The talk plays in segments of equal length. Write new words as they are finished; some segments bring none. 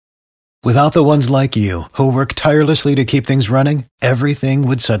Without the ones like you, who work tirelessly to keep things running, everything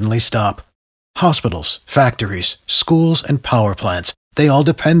would suddenly stop. Hospitals, factories, schools, and power plants, they all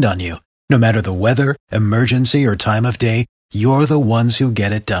depend on you. No matter the weather, emergency, or time of day, you're the ones who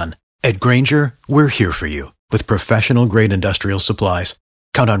get it done. At Grainger, we're here for you with professional-grade industrial supplies.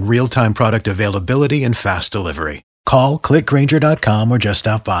 Count on real-time product availability and fast delivery. Call, clickgrainger.com, or just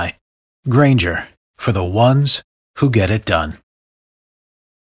stop by. Grainger, for the ones who get it done.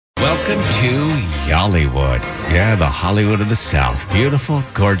 Welcome to Yollywood. Yeah, the Hollywood of the South. Beautiful,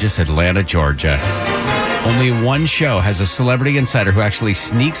 gorgeous Atlanta, Georgia. Only one show has a celebrity insider who actually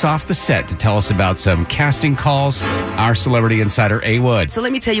sneaks off the set to tell us about some casting calls. Our celebrity insider, A. Wood. So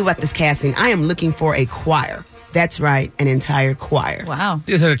let me tell you about this casting. I am looking for a choir. That's right, an entire choir. Wow.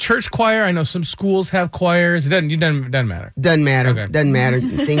 Is it a church choir? I know some schools have choirs. It doesn't matter. Doesn't matter. Okay. Doesn't matter.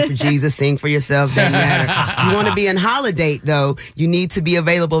 Sing for Jesus, sing for yourself. Doesn't matter. You want to be in Holidate, though, you need to be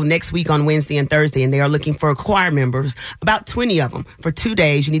available next week on Wednesday and Thursday, and they are looking for choir members, about 20 of them, for 2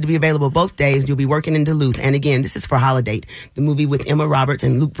 days. You need to be available both days. You'll be working in Duluth. And again, this is for Holidate, the movie with Emma Roberts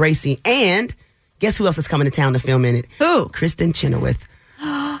and Luke Bracey. And guess who else is coming to town to film in it? Who? Kristen Chenoweth.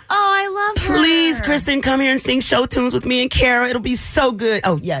 Oh, I love her. Please, Kristen, come here and sing show tunes with me and Kara. It'll be so good.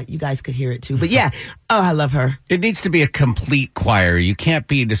 Oh, yeah, you guys could hear it, too. But, yeah, I love her. It needs to be a complete choir. You can't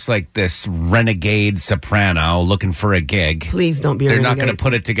be just like this renegade soprano looking for a gig. Please don't be a They're renegade. not going to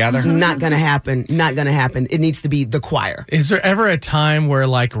put it together? Not going to happen. Not going to happen. It needs to be the choir. Is there ever a time where,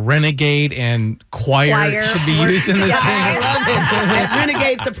 like, renegade and choir should be used in the same? I love it. That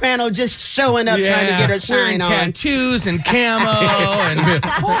renegade soprano just showing up trying to get her shine wearing on. tattoos and camo.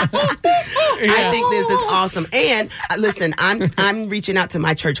 and I think this is awesome. And listen, I'm reaching out to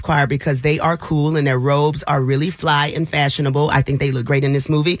my church choir because they are cool and their robes are really fly and fashionable. I think they look great in this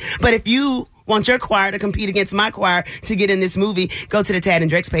movie. But if you want your choir to compete against my choir to get in this movie, go to the Tad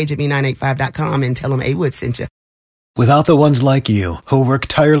and Drex page at B985.com and tell them A. Wood sent you. Without the ones like you, who work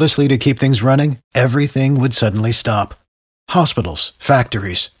tirelessly to keep things running, everything would suddenly stop. Hospitals,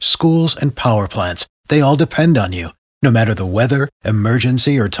 factories, schools, and power plants, they all depend on you. No matter the weather,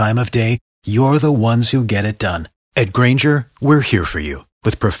 emergency, or time of day, you're the ones who get it done. At Grainger, we're here for you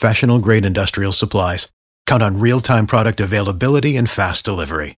with professional-grade industrial supplies. Count on real-time product availability and fast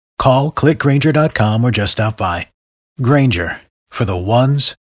delivery. Call, clickgrainger.com, or just stop by. Grainger, for the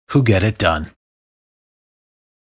ones who get it done.